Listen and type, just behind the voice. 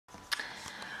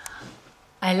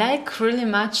I like really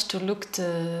much to look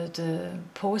the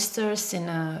posters in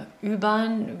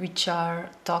U-Bahn which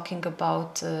are talking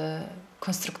about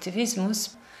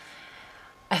constructivism.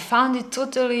 I found it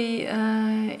totally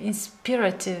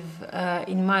inspirative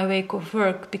in my way of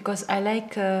work because I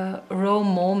like raw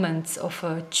moments of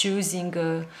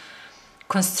choosing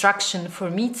construction. For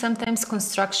me, it's sometimes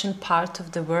construction part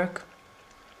of the work.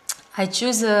 I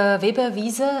choose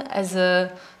Weberwiese as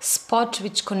a spot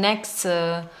which connects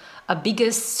a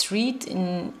biggest street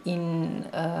in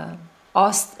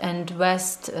Ost and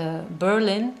West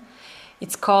Berlin.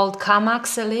 It's called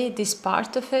Allee, this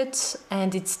part of it,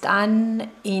 and it's done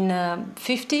in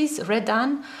 50s,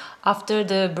 redone after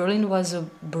the Berlin was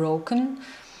broken.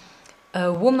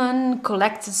 A woman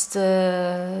collected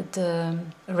the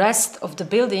rest of the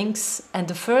buildings, and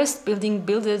the first building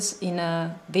built in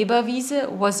a Weberwiese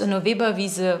was on a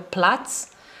Weberwiese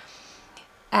Platz,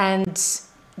 and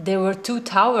there were two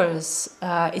towers.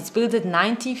 It's built in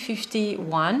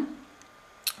 1951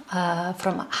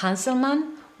 from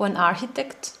Hanselmann, one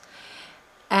architect,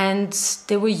 and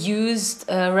they were used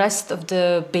rest of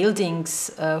the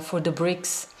buildings for the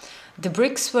bricks. The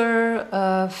bricks were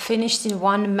finished in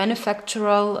one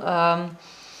manufactural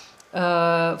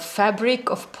fabric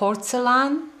of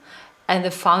porcelain, and I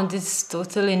found this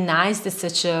totally nice that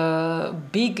such a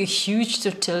big, huge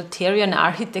totalitarian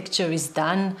architecture is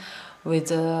done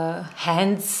with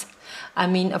hands. I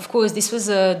mean, of course, this was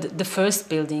the first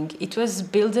building. It was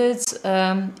built in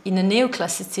a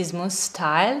neoclassicism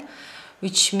style,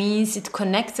 which means it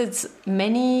connected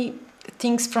many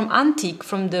things from antique,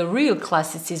 from the real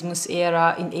classicism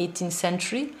era in 18th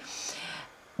century,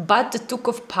 but it took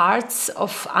of parts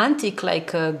of antique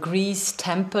like Greece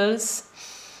temples,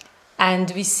 and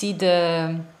we see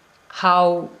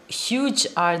how huge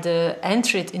are the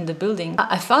entries in the building.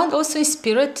 I found also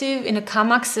inspirative in the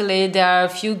Allee. There are a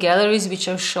few galleries which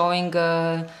are showing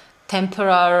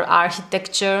temporary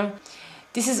architecture.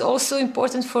 This is also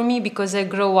important for me because I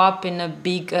grew up in a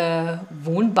big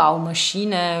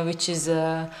Wohnbaumachine, which is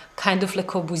kind of Le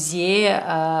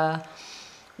Corbusier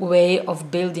way of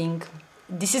building.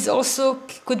 This is also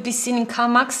could be seen in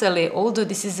Allee, although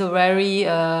this is a very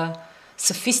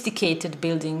sophisticated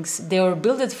buildings. They were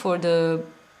built for the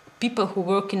people who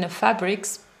work in the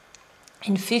fabrics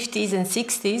in 50s and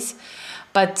 60s,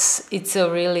 but it's a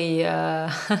really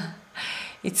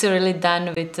it's really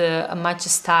done with a much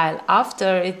style.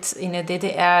 After it, in the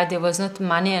DDR, there was not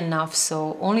money enough,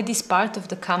 so only this part of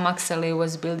the Allee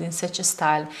was built in such a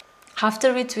style.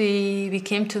 After it, we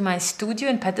came to my studio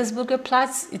in Petersburger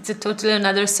Platz. It's a totally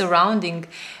another surrounding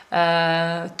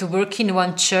to work in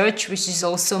one church, which is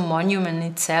also a monument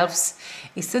itself.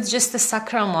 It's not just a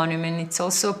sacral monument, it's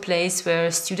also a place where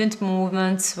student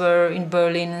movements were in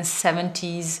Berlin in the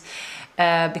 70s,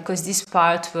 because this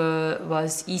part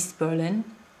was East Berlin.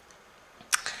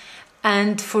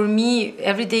 And for me,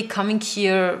 every day coming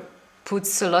here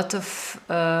puts a lot of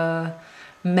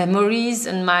memories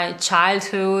in my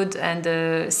childhood and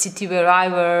the city where I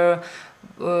were.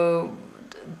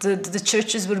 The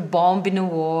churches were bombed in a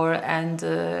war, and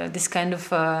this kind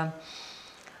of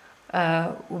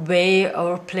way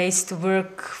or place to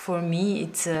work for me,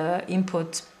 it's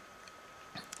input.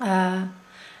 Now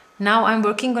I'm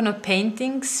working on a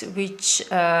paintings which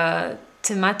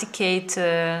thematicate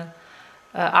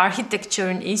architecture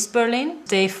in East Berlin.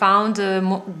 They found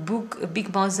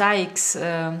big mosaics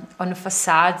on the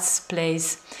facades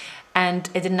place, and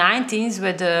at the 19th,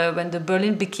 when the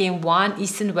Berlin became one,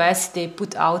 East and West, they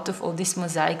put out of all these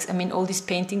mosaics. I mean, all these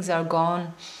paintings are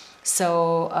gone,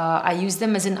 so I use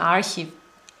them as an archive.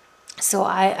 So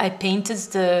I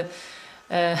painted the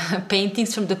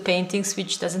paintings from the paintings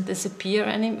which doesn't disappear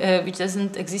which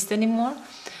doesn't exist anymore,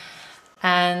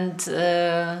 and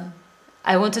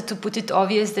I wanted to put it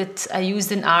obvious that I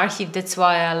used an archive. That's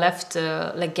why I left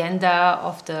the legenda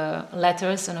of the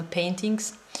letters on the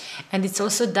paintings, and it's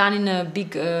also done in a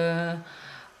big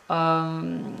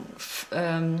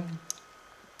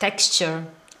texture.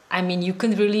 I mean, you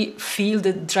can really feel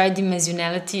the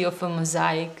tridimensionality of a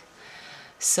mosaic.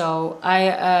 So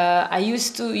I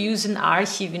used to use an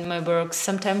archive in my work.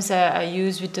 Sometimes I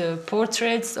use with the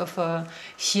portraits of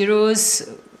heroes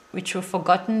which were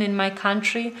forgotten in my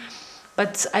country.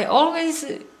 But I always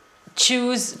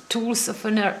choose tools of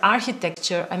an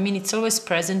architecture. I mean, it's always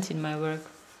present in my work.